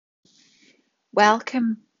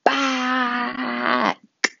Welcome back.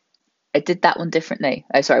 I did that one differently.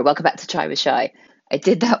 Oh, sorry. Welcome back to Chai with Shy. I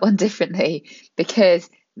did that one differently because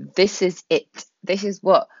this is it. This is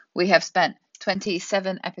what we have spent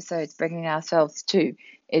 27 episodes bringing ourselves to,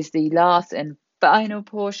 is the last and final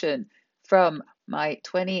portion from my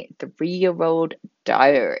 23-year-old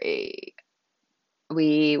diary.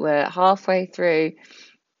 We were halfway through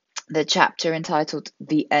the chapter entitled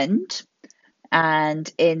The End. And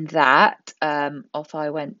in that, off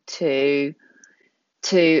I went to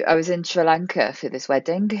I was in Sri Lanka for this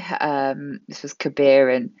wedding. This was Kabir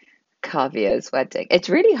and Kavya's wedding. It's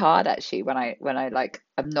really hard actually when I like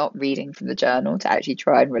I'm not reading from the journal to actually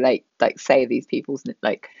try and relate, like say these people's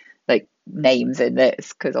like names in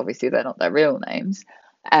this, because obviously they're not their real names.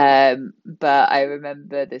 But I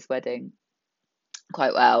remember this wedding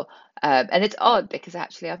quite well. And it's odd because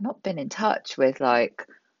actually I've not been in touch with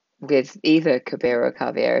either Kabir or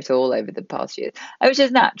Kavya at all over the past years, which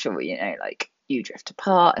is natural, like you drift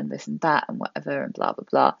apart and this and that and whatever and blah blah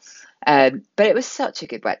blah. But it was such a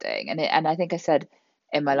good wedding, and I think I said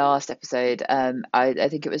in my last episode, I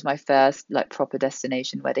think it was my first like proper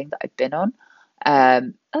destination wedding that I'd been on.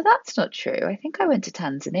 Oh, that's not true. I think I went to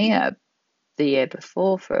Tanzania the year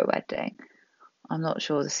before for a wedding. I'm not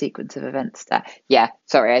sure the sequence of events there. Yeah,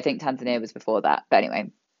 sorry, I think Tanzania was before that. But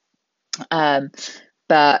anyway, um,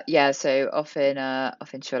 but yeah, so off in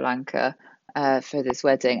Sri Lanka for this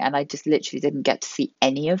wedding, and I just literally didn't get to see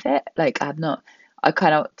any of it. Like I've not, I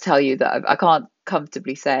cannot tell you that I can't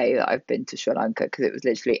comfortably say that I've been to Sri Lanka because it was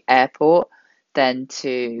literally airport, then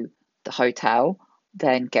to the hotel,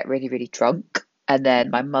 then get really really drunk, and then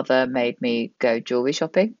my mother made me go jewelry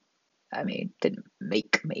shopping. I mean, didn't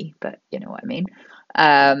make me, but you know what I mean.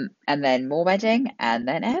 And then more wedding, and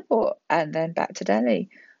then airport, and then back to Delhi.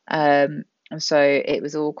 So it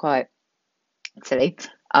was all quite silly.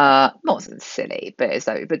 Not silly, but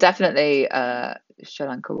but definitely Sri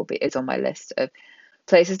Lanka will be is on my list of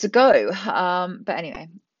places to go. But anyway,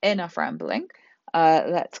 enough rambling.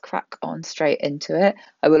 Let's crack on straight into it.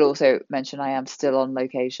 I will also mention I am still on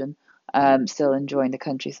location, still enjoying the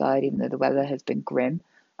countryside, even though the weather has been grim,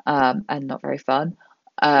 and not very fun.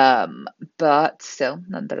 Um, but still,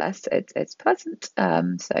 nonetheless, it's pleasant.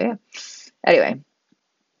 So yeah. Anyway,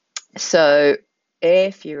 so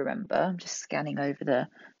if you remember, I'm just scanning over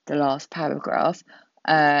the last paragraph.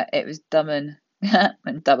 It was Dummon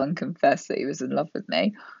when Dummon confessed that he was in love with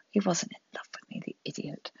me. He wasn't in love with me, the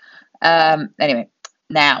idiot. Anyway,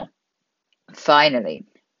 now finally,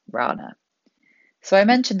 Rana. So I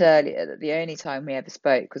mentioned earlier that the only time we ever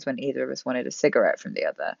spoke was when either of us wanted a cigarette from the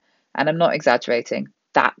other, and I'm not exaggerating.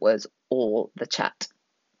 That was all the chat.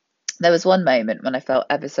 There was one moment when I felt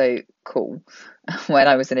ever so cool when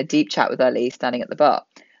I was in a deep chat with Ali standing at the bar.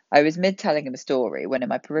 I was mid telling him a story when in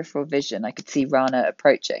my peripheral vision I could see Rana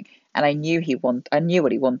approaching, and I knew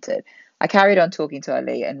what he wanted. I carried on talking to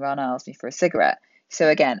Ali, and Rana asked me for a cigarette. So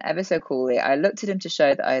again, ever so coolly, I looked at him to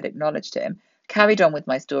show that I had acknowledged him, carried on with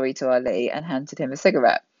my story to Ali, and handed him a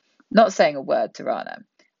cigarette, not saying a word to Rana.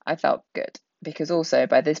 I felt good because also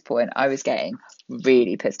by this point I was getting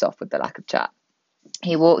really pissed off with the lack of chat.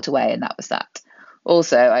 He walked away, and that was that.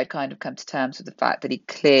 Also, I'd kind of come to terms with the fact that he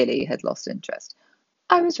clearly had lost interest.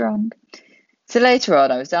 I was wrong. So later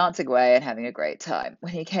on, I was dancing away and having a great time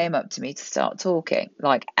when he came up to me to start talking,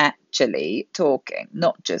 like actually talking,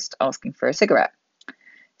 not just asking for a cigarette.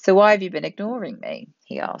 So why have you been ignoring me?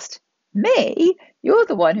 He asked. Me? You're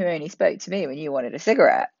the one who only spoke to me when you wanted a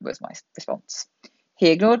cigarette, was my response. He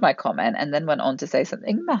ignored my comment and then went on to say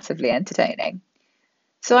something massively entertaining.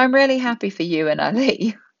 So I'm really happy for you and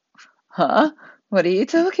Ali. Huh? What are you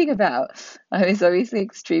talking about? I was obviously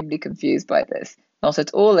extremely confused by this, not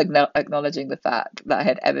at all acknowledging the fact that I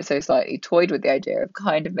had ever so slightly toyed with the idea of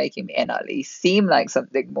kind of making me and Ali seem like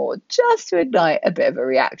something more just to ignite a bit of a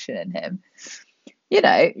reaction in him. You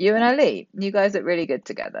know, you and Ali, you guys look really good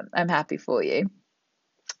together. I'm happy for you.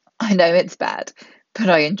 I know it's bad, but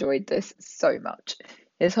I enjoyed this so much.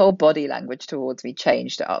 His whole body language towards me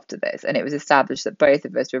changed after this, and it was established that both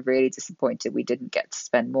of us were really disappointed we didn't get to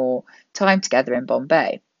spend more time together in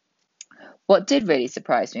Bombay. What did really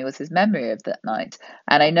surprise me was his memory of that night,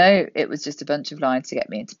 and I know it was just a bunch of lines to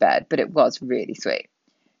get me into bed, but it was really sweet.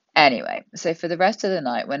 Anyway, so for the rest of the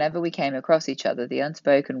night, whenever we came across each other, the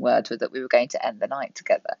unspoken words were that we were going to end the night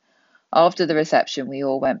together. After the reception, we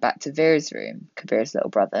all went back to Vera's room, Kabir's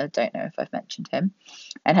little brother, don't know if I've mentioned him,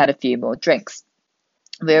 and had a few more drinks.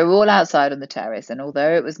 We were all outside on the terrace, and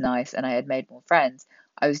although it was nice and I had made more friends,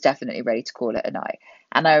 I was definitely ready to call it a night.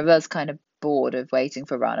 And I was kind of bored of waiting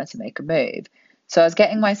for Rana to make a move. So I was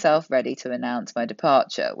getting myself ready to announce my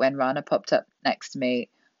departure when Rana popped up next to me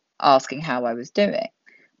asking how I was doing.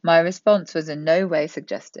 My response was in no way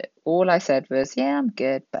suggestive. All I said was, "Yeah, I'm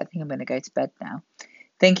good, but I think I'm going to go to bed now,"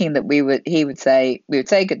 thinking that we would say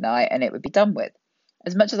goodnight and it would be done with.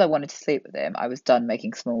 As much as I wanted to sleep with him, I was done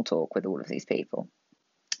making small talk with all of these people.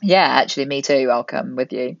 Yeah, actually, me too. I'll come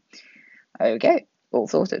with you. Okay, all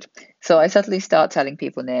sorted. So I subtly start telling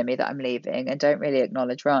people near me that I'm leaving and don't really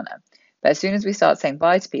acknowledge Rana. But as soon as we start saying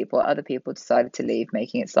bye to people, other people decided to leave,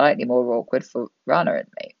 making it slightly more awkward for Rana and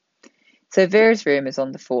me. So Vera's room is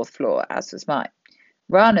on the fourth floor, as was mine.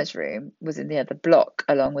 Rana's room was in the other block,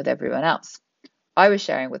 along with everyone else. I was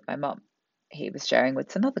sharing with my mum. He was sharing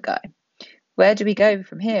with some other guy. Where do we go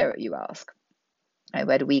from here, you ask? Oh,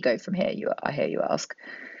 where do we go from here, I hear you ask.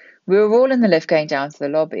 We were all in the lift going down to the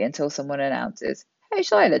lobby until someone announces, "Hey,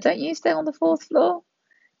 Shyla, don't you stay on the fourth floor?"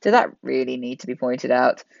 Did that really need to be pointed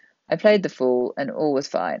out? I played the fool and all was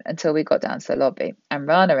fine until we got down to the lobby and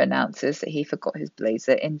Rana announces that he forgot his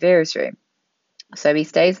blazer in Vera's room. So he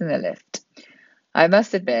stays in the lift. I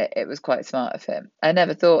must admit it was quite smart of him. I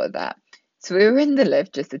never thought of that. So we were in the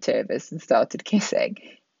lift, just the two of us, and started kissing.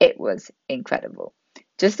 It was incredible.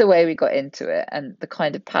 Just the way we got into it and the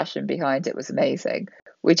kind of passion behind it was amazing.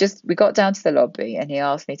 We got down to the lobby and he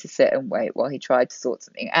asked me to sit and wait while he tried to sort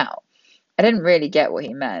something out. I didn't really get what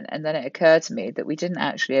he meant, and then it occurred to me that we didn't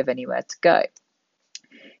actually have anywhere to go.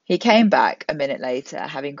 He came back a minute later,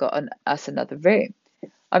 having got us another room.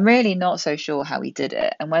 I'm really not so sure how he did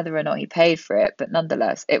it and whether or not he paid for it, but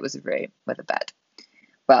nonetheless, it was a room with a bed.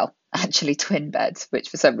 Well, actually, twin beds, which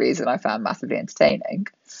for some reason I found massively entertaining.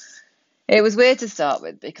 It was weird to start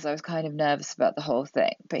with because I was kind of nervous about the whole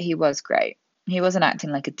thing, but he was great. He wasn't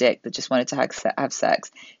acting like a dick that just wanted to have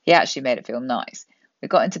sex. He actually made it feel nice. We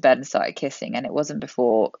got into bed and started kissing, and it wasn't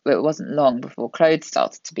long before clothes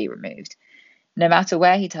started to be removed. No matter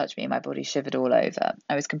where he touched me, my body shivered all over.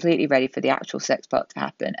 I was completely ready for the actual sex part to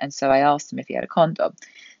happen, and so I asked him if he had a condom.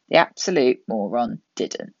 The absolute moron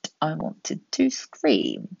didn't. I wanted to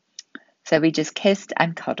scream. So we just kissed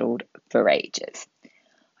and cuddled for ages.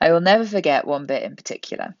 I will never forget one bit in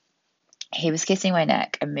particular. He was kissing my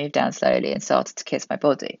neck and moved down slowly and started to kiss my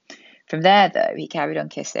body. From there, though, he carried on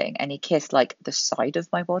kissing and he kissed like the side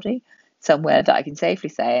of my body, somewhere that I can safely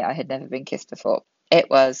say I had never been kissed before. It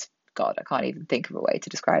was, God, I can't even think of a way to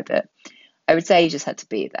describe it. I would say he just had to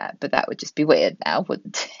be there, but that would just be weird now,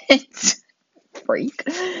 wouldn't it? Freak.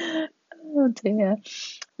 Oh dear.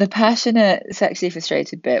 The passionate, sexually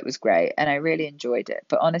frustrated bit was great and I really enjoyed it,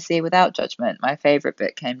 but honestly, without judgment, my favourite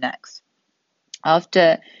bit came next.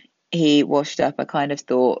 After he washed up, I kind of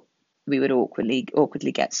thought we would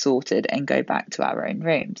awkwardly get sorted and go back to our own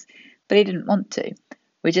rooms. But he didn't want to.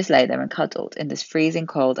 We just lay there and cuddled. In this freezing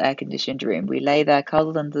cold, air conditioned room, we lay there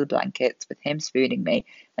cuddled under the blankets with him spooning me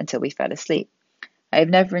until we fell asleep. I have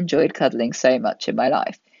never enjoyed cuddling so much in my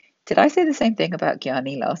life. Did I say the same thing about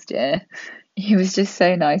Gianni last year? He was just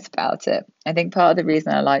so nice about it. I think part of the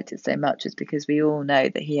reason I liked it so much was because we all know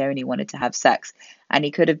that he only wanted to have sex, and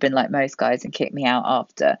he could have been like most guys and kicked me out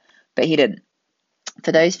after, but he didn't.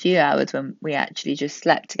 For those few hours when we actually just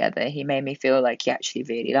slept together, he made me feel like he actually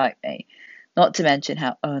really liked me. Not to mention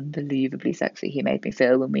how unbelievably sexy he made me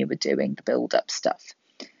feel when we were doing the build up stuff.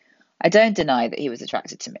 I don't deny that he was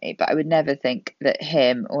attracted to me, but I would never think that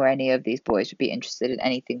him or any of these boys would be interested in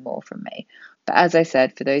anything more from me. But as I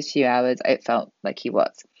said, for those few hours, it felt like he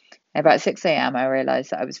was. About 6 a.m., I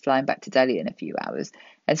realised that I was flying back to Delhi in a few hours,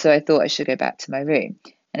 and so I thought I should go back to my room.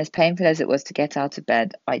 And as painful as it was to get out of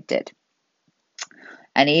bed, I did.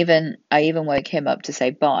 And I even woke him up to say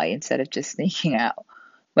bye instead of just sneaking out.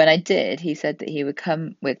 When I did, he said that he would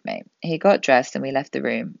come with me. He got dressed and we left the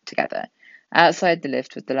room together. Outside the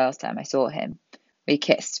lift was the last time I saw him. We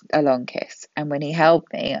kissed, a long kiss, and when he held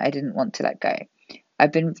me, I didn't want to let go.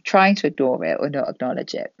 I've been trying to ignore it or not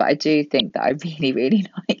acknowledge it, but I do think that I really, really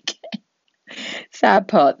like it. Sad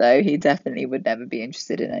part though, he definitely would never be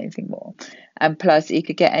interested in anything more. And plus, he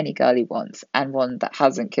could get any girl he wants, and one that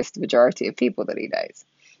hasn't kissed the majority of people that he knows.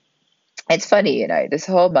 It's funny, this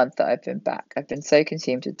whole month that I've been back, I've been so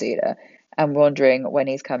consumed with Dita and wondering when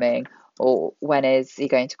he's coming or when is he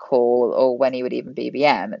going to call or when he would even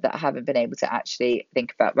BBM that I haven't been able to actually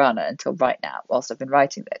think about Rana until right now whilst I've been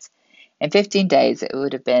writing this. In 15 days, it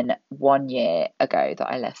would have been 1 year ago that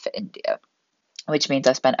I left for India, which means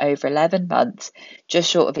I spent over 11 months,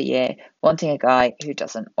 just short of a year, wanting a guy who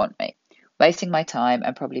doesn't want me, wasting my time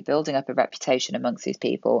and probably building up a reputation amongst these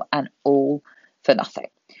people, and all for nothing.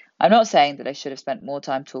 I'm not saying that I should have spent more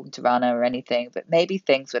time talking to Rana or anything, but maybe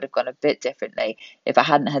things would have gone a bit differently if I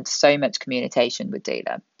hadn't had so much communication with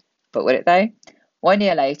Dealer. But would it though? 1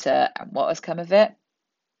 year later, and what has come of it?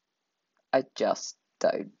 I just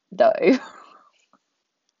don't know.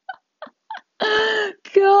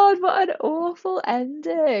 God, what an awful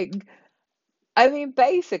ending. I mean,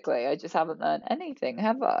 basically, I just haven't learned anything,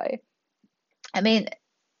 have I? I mean,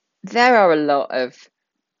 there are a lot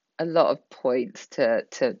of points to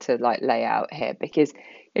like lay out here because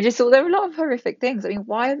it just thought there are a lot of horrific things. I mean,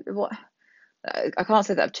 why what I can't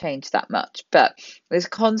say that I've changed that much, but this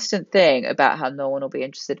constant thing about how no one will be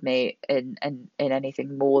interested in me in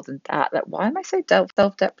anything more than that. Like, why am I so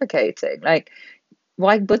self-deprecating? Like,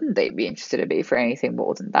 why wouldn't they be interested in me for anything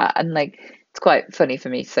more than that? And like, it's quite funny for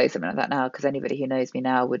me to say something like that now because anybody who knows me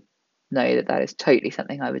now would know that that is totally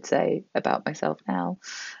something I would say about myself now.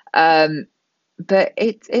 Um, but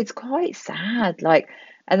it's quite sad, like,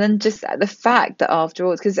 and then just the fact that after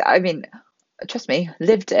all, because I mean, trust me,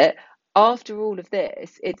 lived it. After all of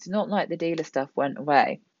this, it's not like the dealer stuff went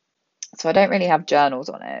away. So I don't really have journals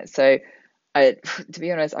on it. So I, to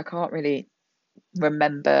be honest, I can't really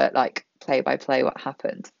remember like play by play what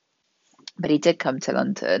happened. But he did come to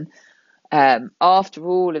London. After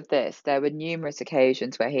all of this, there were numerous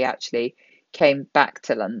occasions where he actually came back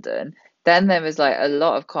to London. Then there was like a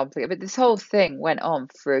lot of conflict, but this whole thing went on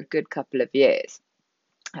for a good couple of years.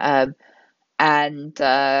 Um, and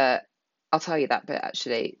I'll tell you that bit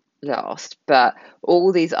actually last. But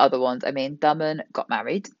all these other ones, I mean, Daman got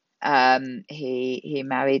married. He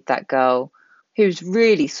married that girl who's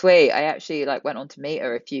really sweet. I actually like went on to meet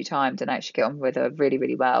her a few times and actually get on with her really,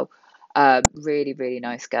 really well. Really, really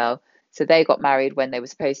nice girl. So they got married when they were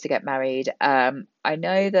supposed to get married. I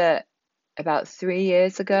know that about 3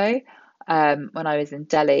 years ago, when I was in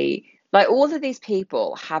Delhi, like all of these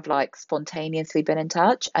people have like spontaneously been in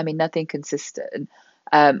touch. I mean, nothing consistent.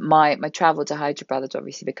 My travel to Hyderabad has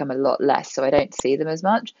obviously become a lot less, so I don't see them as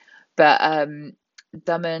much. But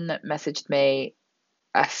Daman messaged me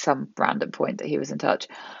at some random point that he was in touch,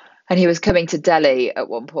 and he was coming to Delhi at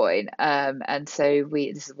one point. And so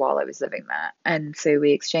we this is while I was living there, and so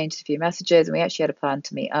we exchanged a few messages, and we actually had a plan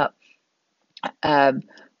to meet up, um,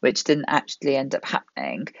 which didn't actually end up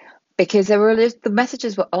happening because there were the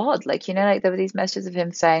messages were odd. Like, like there were these messages of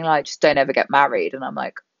him saying like, just don't ever get married. And I'm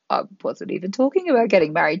like, I wasn't even talking about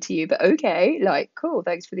getting married to you, but okay, like, cool,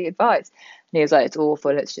 thanks for the advice. And he was like, it's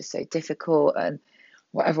awful, it's just so difficult and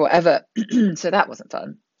whatever, whatever. So that wasn't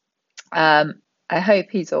fun. Um, I hope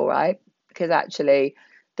he's all right because actually,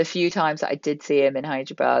 the few times that I did see him in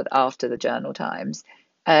Hyderabad after the Journal Times,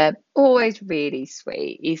 always really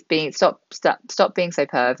sweet. He's been stop being so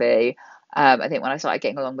pervy. I think when I started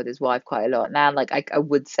getting along with his wife quite a lot now, like I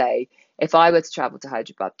would say, if I were to travel to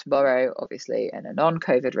Hyderabad tomorrow, obviously in a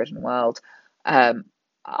non-COVID ridden world, um,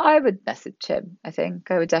 I would message him. I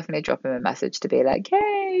think I would definitely drop him a message to be like,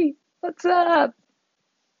 "Hey, what's up?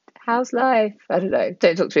 How's life?" I don't know.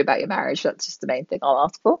 Don't talk to me about your marriage. That's just the main thing I'll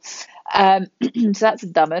ask for. So that's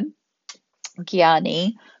Daman.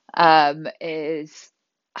 Gianni is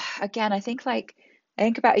again, I think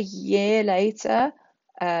about a year later,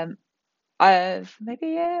 um, I've maybe a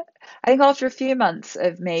year. I think after a few months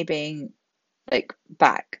of me being like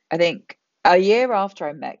back. I think a year after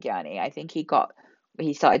I met Yanni, I think he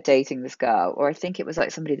started dating this girl, or I think it was like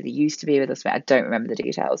somebody that he used to be with us. I don't remember the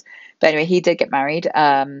details. But anyway, he did get married.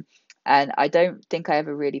 And I don't think I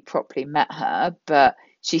ever really properly met her, but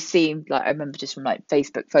she seemed like I remember just from like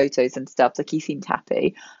Facebook photos and stuff, like he seemed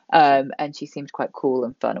happy. And she seemed quite cool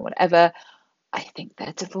and fun or whatever. I think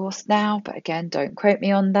they're divorced now, but again, don't quote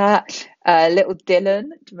me on that. Little Dylan,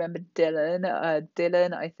 do you remember Dylan?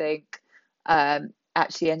 Dylan, I think,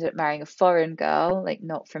 actually ended up marrying a foreign girl, like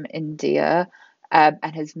not from India,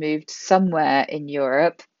 and has moved somewhere in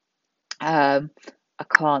Europe. Um, I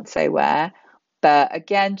can't say where, but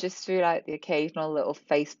again, just through like the occasional little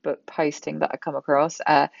Facebook posting that I come across,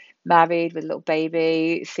 married with a little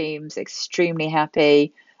baby, seems extremely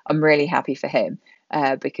happy. I'm really happy for him,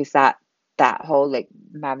 because that whole like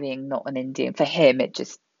marrying not an Indian for him, it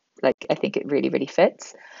just like I think it really really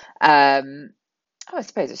fits. Um, oh, I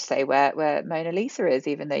suppose I should say where Mona Lisa is,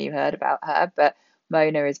 even though you heard about her, but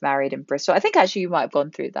Mona is married in Bristol. I think actually you might have gone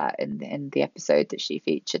through that in the episode that she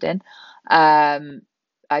featured in. Um,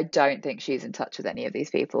 I don't think she's in touch with any of these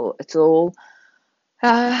people at all.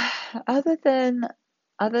 Uh, other than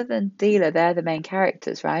other than Dealer, they're the main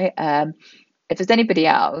characters, right? If there's anybody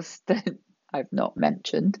else that I've not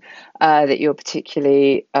mentioned, that you're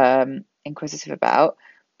particularly inquisitive about,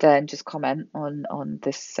 then just comment on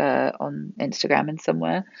this on Instagram and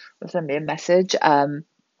somewhere, or send me a message, and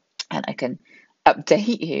I can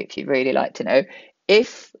update you if you'd really like to know.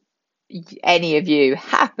 If any of you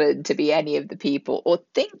happen to be any of the people, or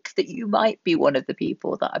think that you might be one of the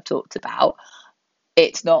people that I've talked about,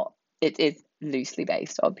 it's not. It is loosely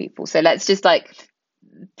based on people. So let's just like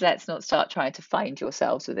let's not start trying to find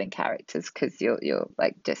yourselves within characters, because you're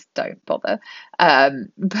like, just don't bother.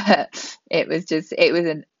 But it was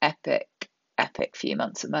an epic few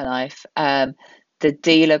months of my life. The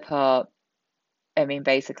dealer part, I mean,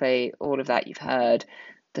 basically all of that you've heard.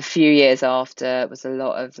 The few years after was a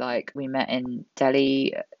lot of like, we met in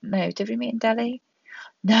Delhi. No, did we meet in Delhi?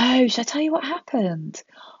 No, should I tell you what happened?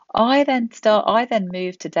 I then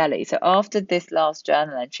moved to Delhi. So after this last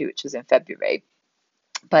journal entry, which was in February,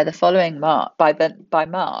 by the following March, by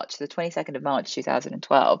March, the 22nd of March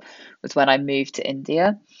 2012 was when I moved to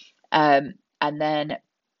India. And then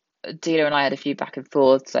Dila and I had a few back and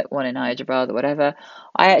forths, like one in Hyderabad or whatever.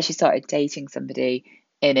 I actually started dating somebody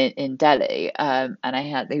in Delhi, and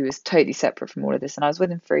he was totally separate from all of this, and I was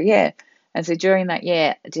with him for a year. And so during that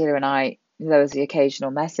year, Dila and I, there was the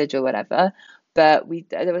occasional message or whatever, but we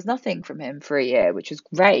there was nothing from him for a year, which was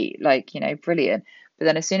great, like, brilliant. But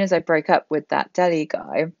then as soon as I broke up with that Delhi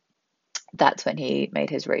guy, that's when he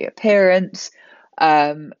made his reappearance.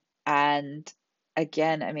 Um, and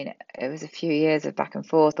again, I mean, it was a few years of back and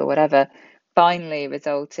forth or whatever, finally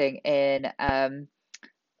resulting in,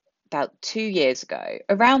 about 2 years ago,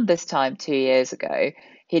 around this time 2 years ago,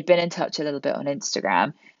 he'd been in touch a little bit on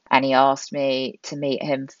Instagram, and he asked me to meet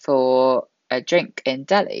him for a drink in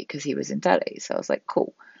Delhi because he was in Delhi. So I was like,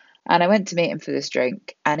 cool. And I went to meet him for this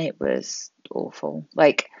drink, and it was awful.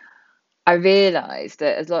 Like, I realized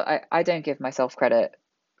that I don't give myself credit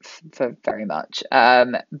for very much,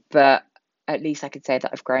 but at least I could say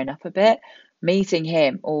that I've grown up a bit. Meeting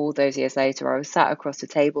him all those years later, I was sat across the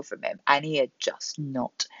table from him, and he had just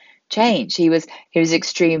not changed. He was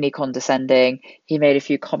extremely condescending. He made a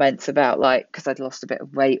few comments about, like, because I'd lost a bit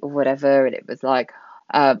of weight or whatever, and it was like,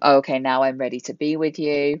 oh, okay, now I'm ready to be with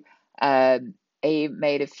you. He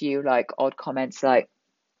made a few like odd comments, like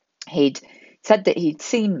he'd said that he'd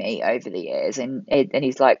seen me over the years, and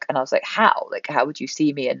he's like, and I was like, how? Like, how would you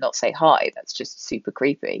see me and not say hi? That's just super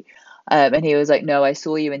creepy. And he was like, no, I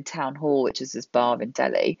saw you in Town Hall, which is this bar in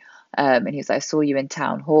Delhi. And he was like, I saw you in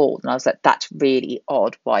Town Hall. And I was like, that's really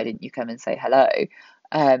odd. Why didn't you come and say hello?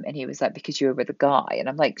 And he was like, because you were with a guy. And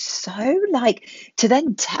I'm like, so, like, to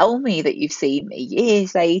then tell me that you've seen me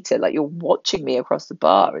years later, like, you're watching me across the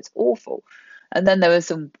bar, it's awful. And then there was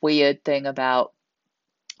some weird thing about,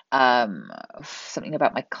 um something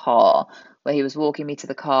about my car, where he was walking me to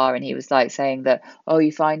the car, and he was like saying that, oh,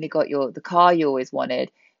 you finally got the car you always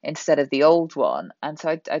wanted instead of the old one. And so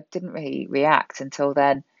I didn't really react until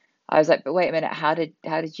then. I was like, but wait a minute, how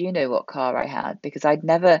did you know what car I had? Because I'd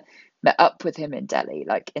never met up with him in Delhi,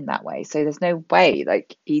 like, in that way. So there's no way,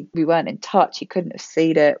 like, we weren't in touch, he couldn't have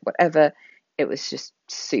seen it, whatever. It was just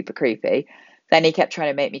super creepy. Then he kept trying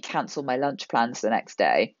to make me cancel my lunch plans the next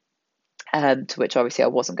day, to which obviously I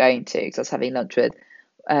wasn't going to, because I was having lunch with,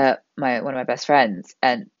 my one of my best friends,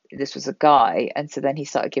 and this was a guy. And so then he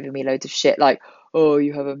started giving me loads of shit, like, oh,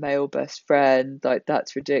 you have a male best friend, like,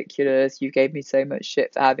 that's ridiculous. You gave me so much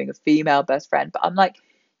shit for having a female best friend. But I'm like,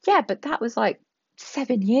 yeah, but that was like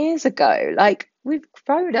 7 years ago. Like, we've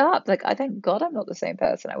grown up. Like, I thank God I'm not the same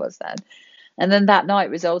person I was then. And then that night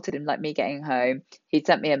resulted in, like, me getting home. He'd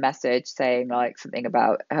sent me a message saying, like, something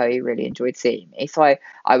about how he really enjoyed seeing me. So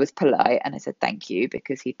I was polite and I said thank you,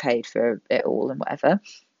 because he paid for it all and whatever.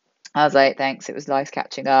 I was like, thanks, it was nice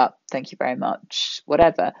catching up. Thank you very much,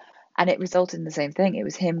 whatever. And it resulted in the same thing. It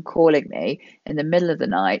was him calling me in the middle of the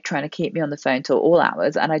night, trying to keep me on the phone till all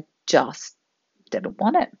hours. And I just didn't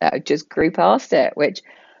want it. I just grew past it, which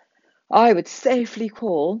I would safely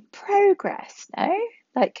call progress. No?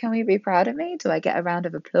 Like, can we be proud of me? Do I get a round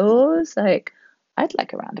of applause? Like, I'd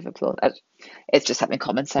like a round of applause. It's just having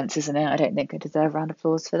common sense, isn't it? I don't think I deserve a round of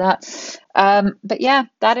applause for that. But yeah,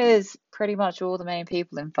 that is pretty much all the main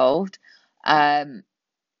people involved. Um,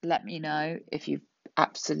 Let me know if you've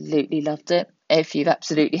absolutely loved it, if you've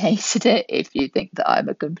absolutely hated it, if you think that I'm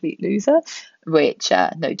a complete loser, which,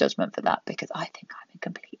 no judgment for that, because I think I'm a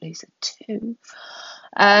complete loser too.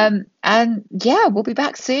 And yeah, we'll be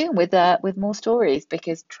back soon with more stories,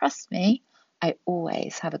 because trust me, I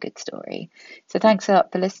always have a good story. So thanks a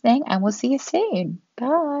lot for listening, and we'll see you soon.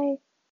 Bye.